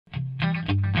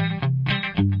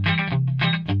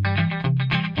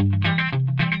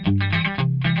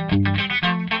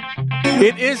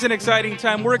It is an exciting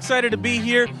time. We're excited to be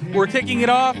here. We're kicking it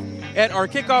off at our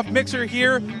kickoff mixer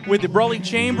here with the Brawley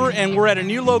Chamber, and we're at a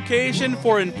new location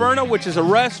for Inferno, which is a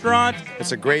restaurant.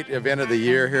 It's a great event of the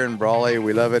year here in Brawley.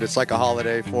 We love it. It's like a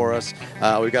holiday for us.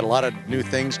 We've got a lot of new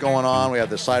things going on. We have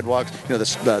the sidewalks,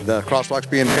 the crosswalks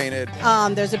being painted.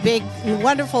 There's a big,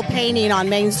 wonderful painting on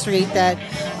Main Street that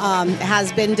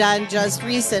has been done just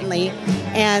recently,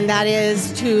 and that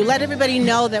is to let everybody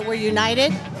know that we're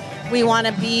united. We want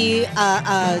to be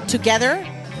together.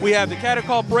 We have the Cattle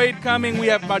Call Parade coming. We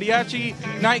have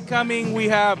Mariachi Night coming. We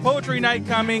have Poetry Night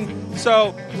coming.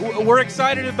 So we're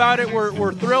excited about it.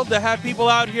 We're thrilled to have people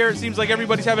out here. It seems like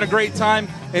everybody's having a great time,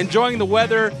 enjoying the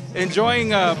weather,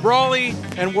 enjoying Brawley,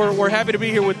 and we're happy to be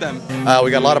here with them.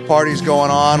 We got a lot of parties going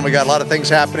on. We got a lot of things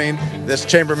happening. This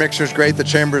chamber mixer is great. The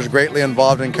chamber is greatly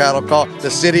involved in cattle call.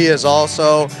 The city is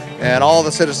also, and all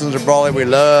the citizens of Brawley, we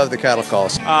love the cattle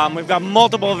calls. We've got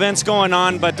multiple events going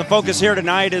on, but the focus here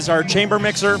tonight is our chamber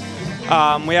mixer.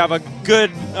 We have a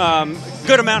good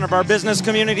amount of our business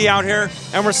community out here,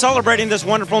 and we're celebrating this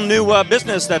wonderful new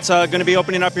business that's going to be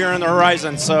opening up here on the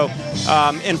horizon. So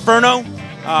Inferno,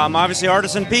 obviously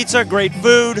artisan pizza, great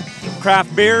food,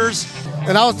 craft beers.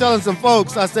 And I was telling some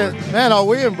folks, I said, man, are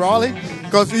we in Brawley?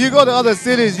 Because you go to other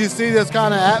cities, you see this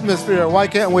kind of atmosphere. Why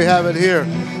can't we have it here?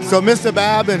 So Mr.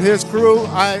 Babb and his crew,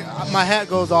 my hat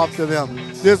goes off to them.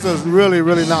 This is really,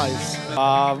 really nice.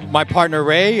 My partner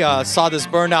Ray saw this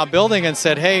burned out building and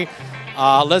said, hey,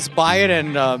 let's buy it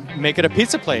and make it a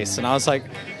pizza place. And I was like,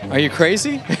 are you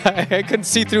crazy? I couldn't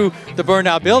see through the burned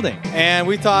out building. And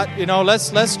we thought,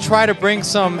 let's try to bring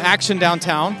some action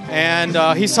downtown.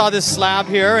 And he saw this slab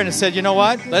here and said, you know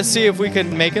what? Let's see if we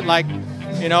can make it like,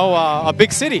 a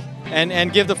big city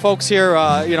and give the folks here,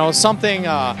 something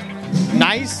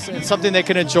nice and something they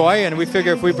can enjoy. And we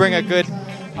figure if we bring a good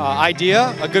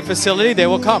idea, a good facility, they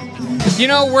will come.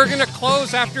 We're going to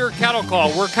close after cattle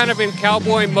call. We're kind of in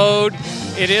cowboy mode.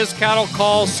 It is cattle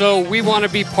call, so we want to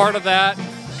be part of that.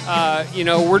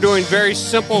 We're doing very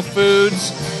simple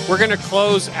foods. We're going to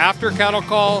close after cattle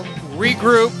call,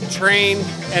 regroup, train,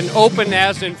 and open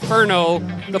as Inferno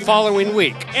the following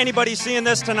week. Anybody seeing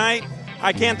this tonight?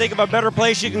 I can't think of a better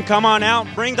place you can come on out.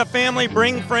 Bring the family,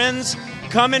 bring friends,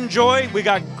 come enjoy. We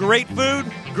got great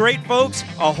food, great folks,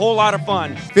 a whole lot of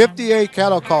fun. 58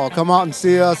 Cattle Call. Come out and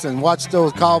see us and watch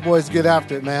those cowboys get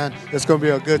after it, man. It's going to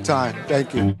be a good time.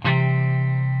 Thank you.